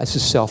going? This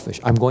is selfish.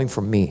 I'm going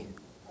for me.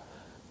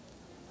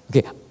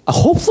 Okay,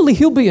 hopefully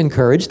he'll be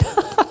encouraged.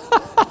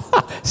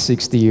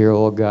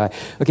 60-year-old guy.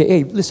 Okay,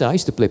 hey, listen, I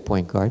used to play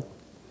point guard.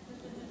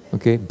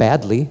 Okay,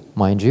 badly,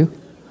 mind you.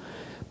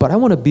 But I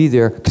want to be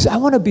there because I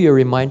want to be a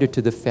reminder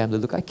to the family,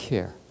 look, I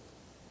care.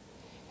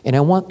 And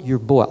I want your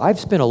boy, I've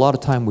spent a lot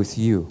of time with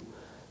you.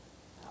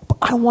 But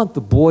I want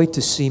the boy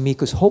to see me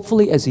because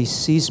hopefully as he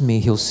sees me,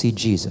 he'll see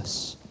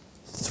Jesus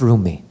through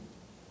me.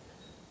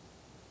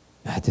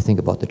 I had to think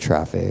about the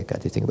traffic. I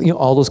had to think about,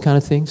 all those kind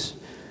of things,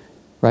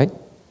 right?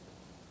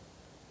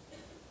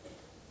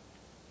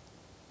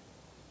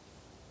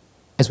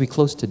 As we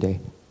close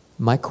today,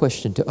 my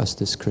question to us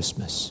this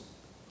Christmas,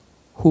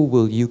 who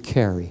will you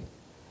carry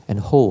and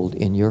hold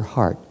in your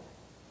heart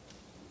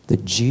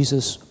that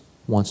Jesus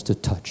wants to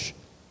touch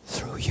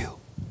through you?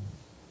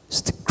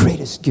 It's the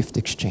greatest gift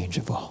exchange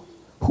of all.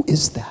 Who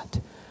is that?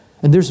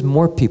 And there's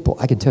more people,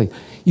 I can tell you.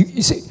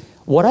 You see,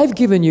 what I've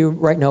given you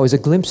right now is a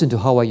glimpse into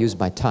how I use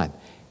my time.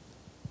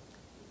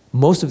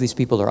 Most of these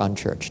people are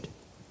unchurched.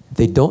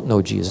 They don't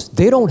know Jesus.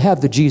 They don't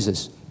have the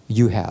Jesus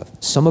you have.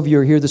 Some of you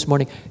are here this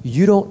morning.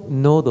 You don't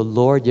know the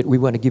Lord, yet we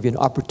want to give you an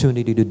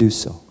opportunity to do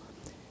so.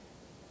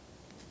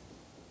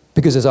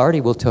 Because as Artie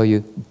will tell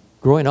you,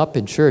 growing up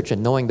in church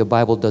and knowing the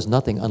Bible does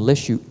nothing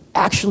unless you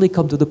actually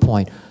come to the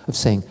point of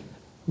saying,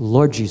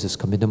 Lord Jesus,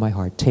 come into my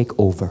heart, take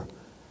over,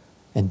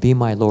 and be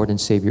my Lord and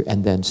Savior,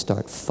 and then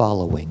start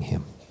following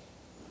him.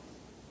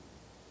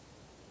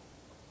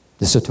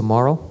 So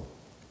tomorrow,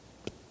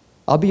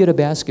 I'll be at a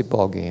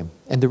basketball game.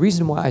 And the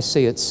reason why I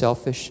say it's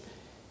selfish,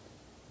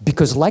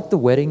 because like the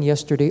wedding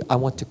yesterday, I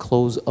want to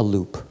close a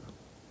loop.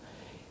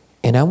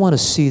 And I want to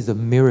see the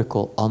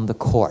miracle on the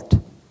court,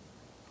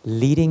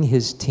 leading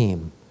his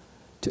team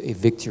to a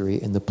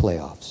victory in the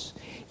playoffs.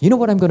 You know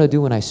what I'm going to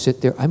do when I sit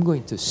there? I'm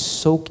going to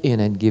soak in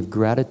and give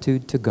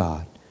gratitude to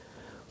God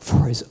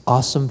for his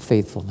awesome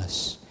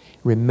faithfulness,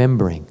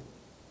 remembering,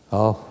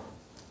 the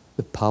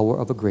power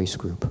of a grace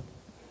group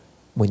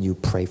when you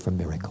pray for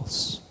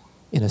miracles,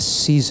 in a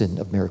season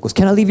of miracles.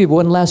 Can I leave you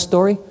one last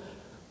story?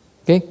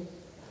 Okay?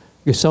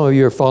 Because some of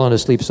you are falling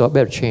asleep, so I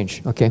better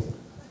change, okay?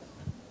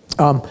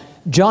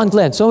 John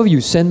Glenn, some of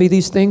you send me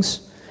these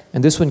things,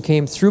 and this one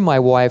came through my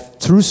wife,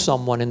 through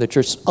someone in the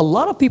church. A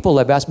lot of people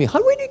have asked me,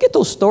 where do you get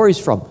those stories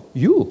from?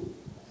 You.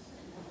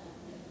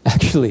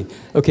 Actually,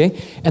 okay?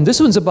 And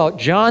this one's about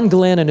John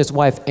Glenn and his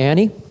wife,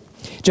 Annie.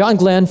 John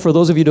Glenn, for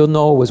those of you who don't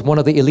know, was one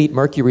of the elite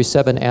Mercury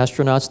 7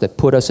 astronauts that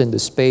put us into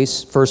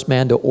space, first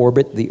man to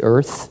orbit the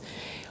Earth.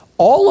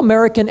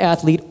 All-American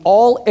athlete,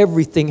 all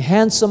everything,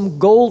 handsome,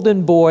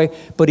 golden boy,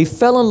 but he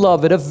fell in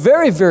love at a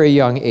very, very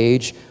young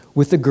age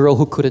with a girl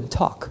who couldn't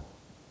talk.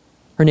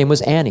 Her name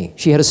was Annie.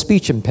 She had a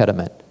speech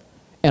impediment.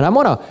 And I'm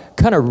going to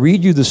kind of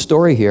read you the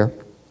story here.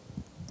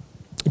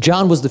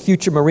 John was the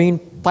future Marine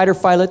fighter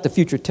pilot, the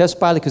future test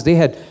pilot, because they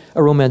had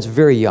a romance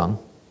very young.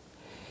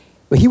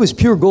 But he was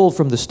pure gold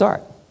from the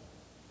start.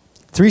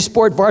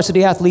 Three-sport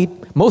varsity athlete,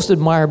 most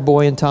admired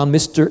boy in town,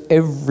 Mr.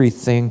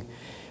 Everything.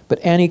 But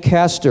Annie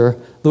Castor,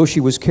 though she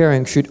was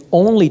caring, could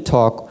only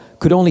talk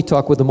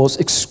with the most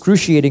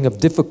excruciating of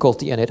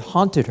difficulty, and it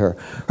haunted her.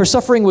 Her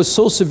suffering was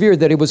so severe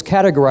that it was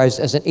categorized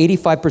as an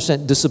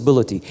 85%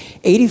 disability.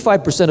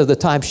 85% of the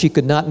time, she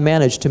could not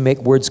manage to make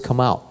words come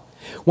out.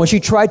 When she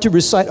tried to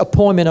recite a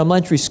poem in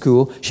elementary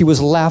school, she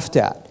was laughed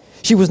at.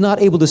 She was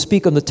not able to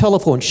speak on the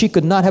telephone. She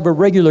could not have a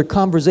regular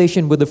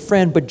conversation with a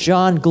friend, but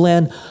John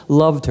Glenn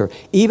loved her.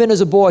 Even as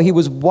a boy, he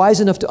was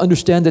wise enough to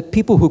understand that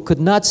people who could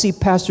not see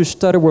past her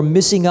stutter were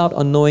missing out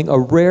on knowing a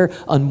rare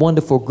and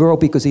wonderful girl,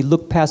 because he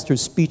looked past her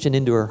speech and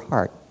into her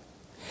heart.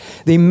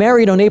 They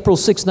married on April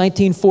 6,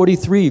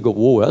 1943. You go,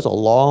 whoa, that's a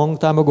long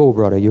time ago,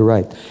 brother. You're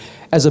right.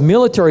 As a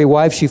military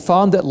wife, she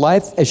found that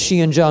life as she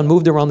and John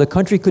moved around the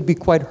country could be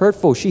quite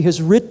hurtful. She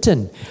has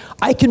written,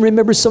 I can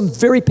remember some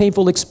very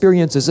painful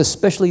experiences,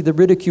 especially the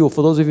ridicule.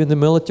 For those of you in the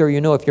military,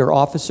 you know, if you're an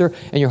officer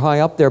and you're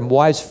high up there,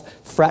 wives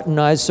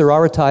fraternize,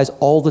 sororitize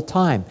all the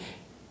time.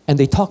 And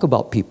they talk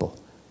about people.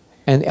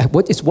 And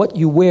it's what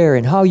you wear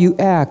and how you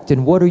act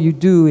and what are you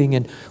doing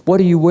and what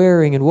are you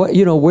wearing and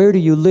where do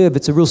you live?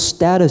 It's a real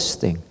status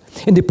thing.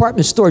 In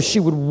department stores,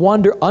 she would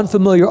wander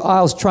unfamiliar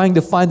aisles trying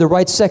to find the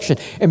right section,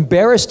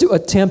 embarrassed to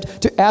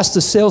attempt to ask the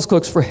sales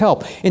clerks for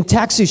help. In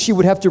taxis, she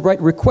would have to write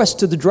requests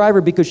to the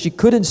driver because she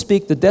couldn't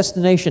speak the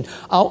destination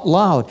out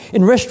loud.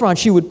 In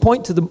restaurants, she would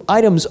point to the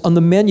items on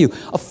the menu.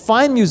 A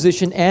fine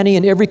musician, Annie,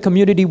 in every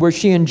community where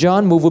she and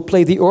John moved, would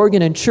play the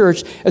organ in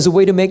church as a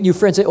way to make new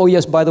friends. Say, oh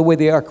yes, by the way,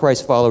 they are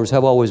Christ followers,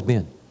 have always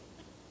been.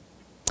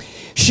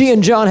 She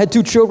and John had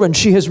 2 children.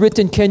 She has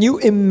written, can you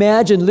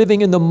imagine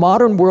living in the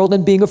modern world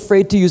and being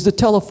afraid to use the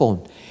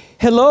telephone?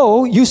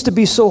 Hello used to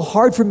be so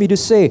hard for me to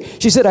say.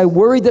 She said, I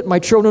worried that my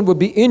children would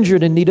be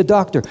injured and need a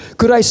doctor.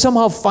 Could I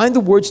somehow find the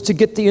words to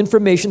get the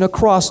information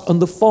across on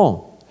the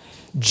phone?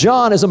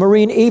 John, as a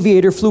Marine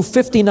aviator, flew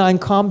 59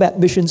 combat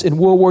missions in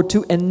World War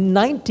II and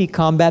 90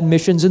 combat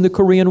missions in the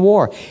Korean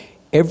War.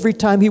 Every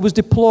time he was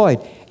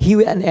deployed,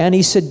 he and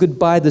Annie said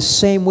goodbye the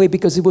same way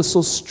because it was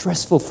so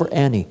stressful for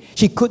Annie.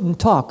 She couldn't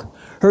talk.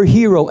 Her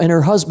hero and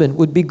her husband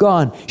would be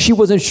gone. She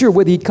wasn't sure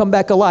whether he'd come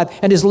back alive.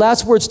 And his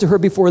last words to her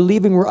before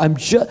leaving were,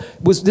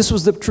 this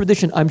was the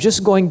tradition, I'm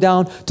just going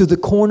down to the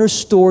corner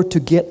store to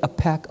get a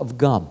pack of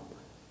gum.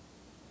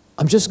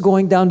 I'm just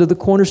going down to the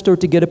corner store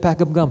to get a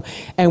pack of gum.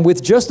 And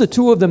with just the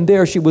 2 of them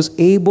there, she was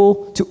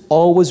able to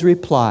always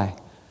reply,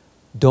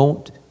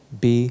 don't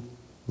be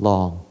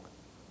long.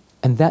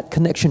 And that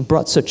connection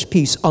brought such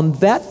peace. On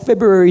that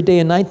February day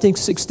in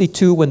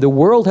 1962, when the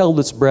world held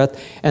its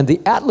breath and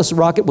the Atlas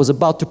rocket was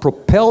about to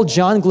propel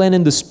John Glenn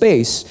into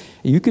space,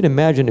 you can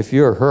imagine if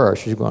you're her,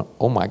 she's going,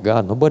 oh my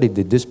God, nobody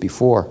did this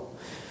before.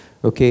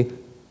 Okay?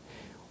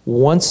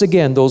 Once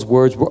again, those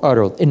words were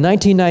uttered. In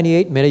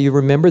 1998, many of you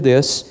remember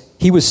this,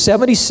 he was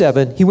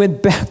 77. He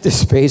went back to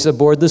space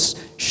aboard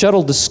this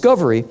shuttle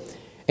Discovery,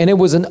 and it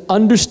was an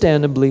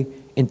understandably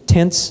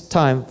intense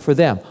time for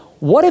them.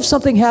 What if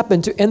something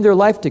happened to end their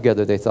life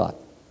together, they thought?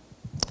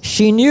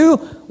 She knew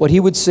what he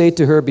would say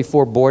to her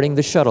before boarding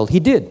the shuttle. He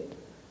did.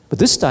 But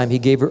this time he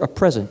gave her a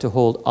present to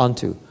hold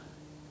onto.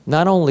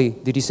 Not only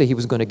did he say he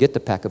was going to get the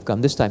pack of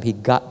gum, this time he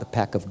got the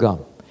pack of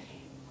gum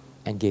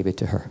and gave it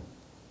to her.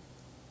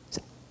 He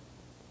said,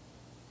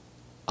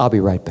 I'll be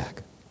right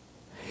back.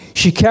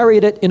 She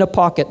carried it in a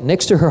pocket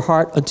next to her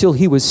heart until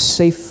he was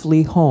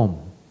safely home.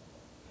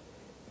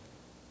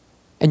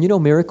 And you know,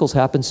 miracles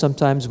happen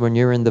sometimes when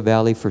you're in the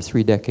valley for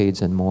 3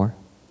 decades and more.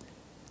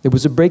 There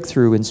was a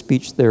breakthrough in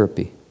speech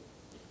therapy.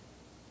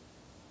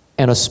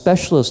 And a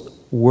specialist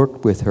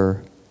worked with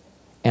her.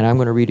 And I'm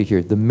going to read it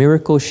here. The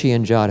miracle she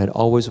and John had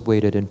always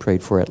waited and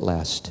prayed for at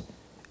last.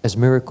 as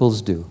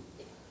miracles do,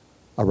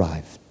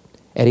 arrived.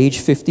 At age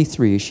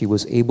 53, she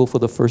was able for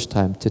the first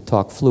time to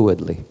talk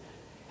fluidly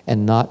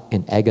and not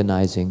in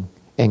agonizing,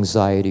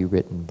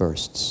 anxiety-ridden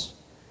bursts.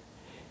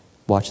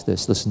 Watch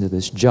this, listen to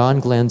this. John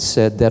Glenn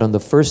said that on the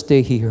first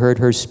day he heard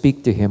her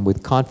speak to him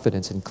with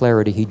confidence and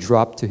clarity, he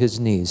dropped to his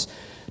knees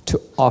to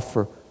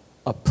offer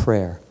a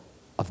prayer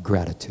of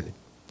gratitude.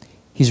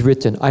 He's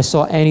written, I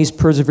saw Annie's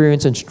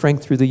perseverance and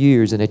strength through the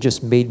years, and it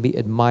just made me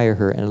admire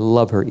her and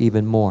love her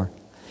even more.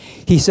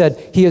 He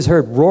said he has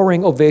heard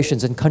roaring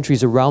ovations in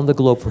countries around the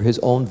globe for his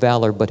own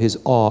valor, but his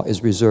awe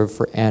is reserved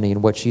for Annie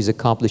and what she's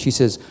accomplished. He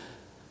says,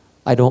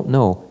 I don't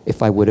know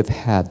if I would have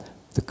had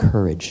the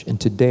courage. And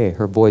today,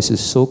 her voice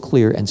is so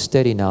clear and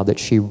steady now that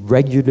she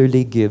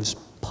regularly gives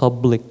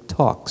public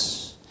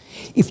talks.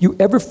 If you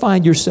ever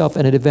find yourself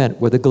at an event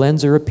where the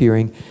Glens are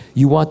appearing,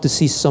 you want to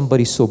see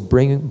somebody so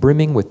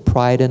brimming with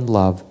pride and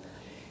love,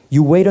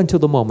 you wait until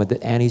the moment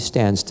that Annie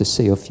stands to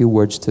say a few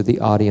words to the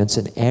audience,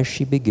 and as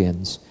she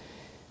begins,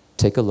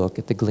 take a look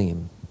at the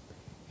gleam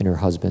in her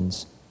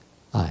husband's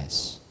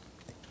eyes.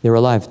 They're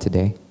alive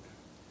today.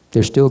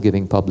 They're still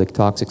giving public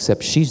talks,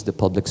 except she's the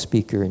public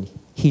speaker and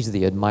he's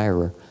the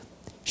admirer.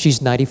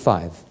 She's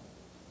 95.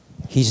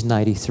 He's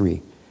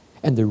 93.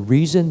 And the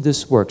reason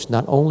this works,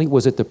 not only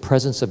was it the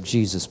presence of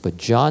Jesus, but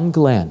John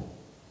Glenn,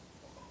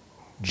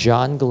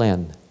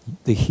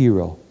 the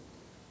hero,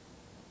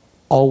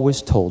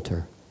 always told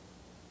her,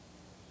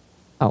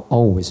 I'll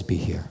always be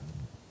here.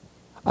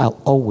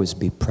 I'll always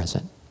be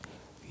present.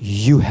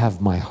 You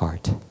have my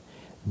heart,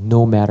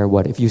 no matter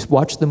what. If you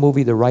watch the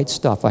movie The Right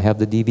Stuff, I have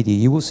the DVD,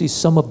 you will see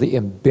some of the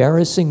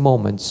embarrassing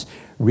moments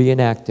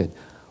reenacted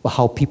of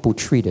how people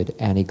treated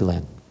Annie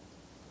Glenn.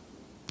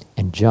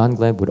 And John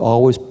Glenn would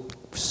always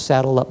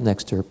saddle up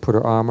next to her, put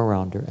her arm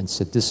around her, and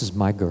said, this is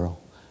my girl.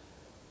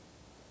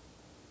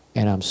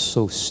 And I'm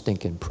so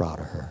stinking proud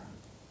of her.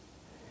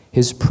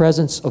 His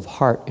presence of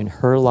heart in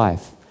her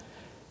life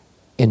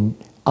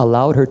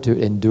allowed her to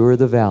endure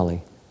the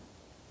valley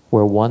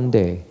where one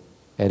day,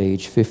 at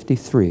age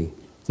 53,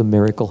 the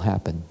miracle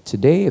happened.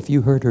 Today, if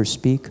you heard her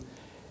speak,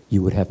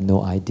 you would have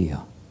no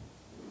idea.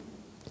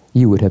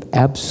 You would have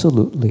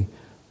absolutely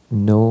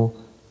no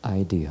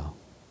idea.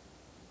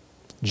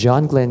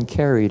 John Glenn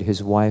carried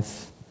his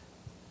wife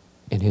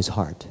in his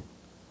heart.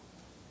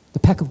 The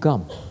pack of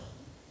gum.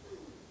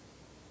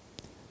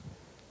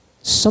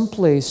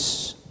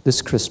 Someplace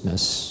this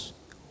Christmas,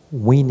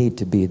 we need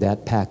to be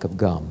that pack of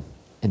gum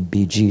and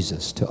be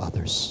Jesus to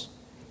others.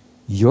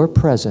 Your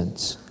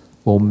presence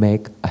will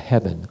make a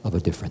heaven of a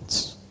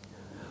difference.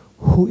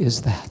 Who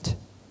is that?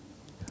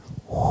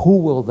 Who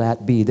will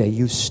that be that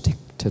you stick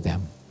to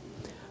them?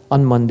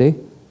 On Monday,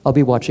 I'll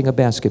be watching a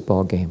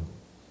basketball game,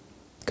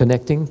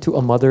 connecting to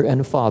a mother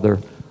and father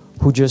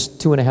who just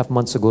 2.5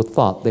 months ago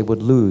thought they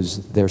would lose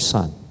their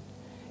son.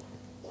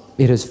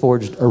 It has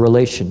forged a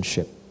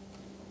relationship.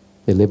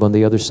 They live on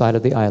the other side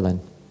of the island.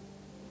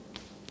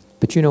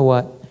 But you know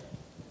what?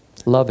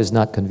 Love is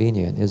not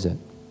convenient, is it?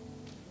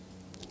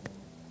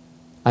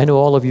 I know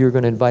all of you are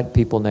going to invite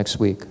people next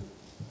week,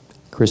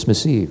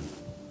 Christmas Eve.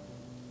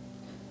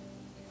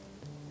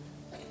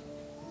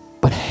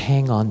 But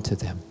hang on to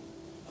them.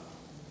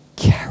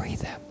 Carry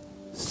them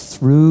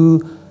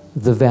through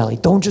the valley.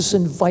 Don't just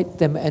invite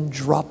them and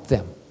drop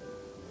them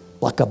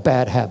like a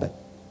bad habit.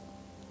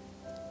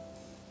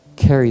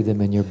 Carry them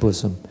in your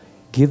bosom.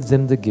 Give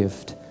them the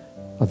gift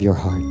of your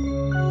heart.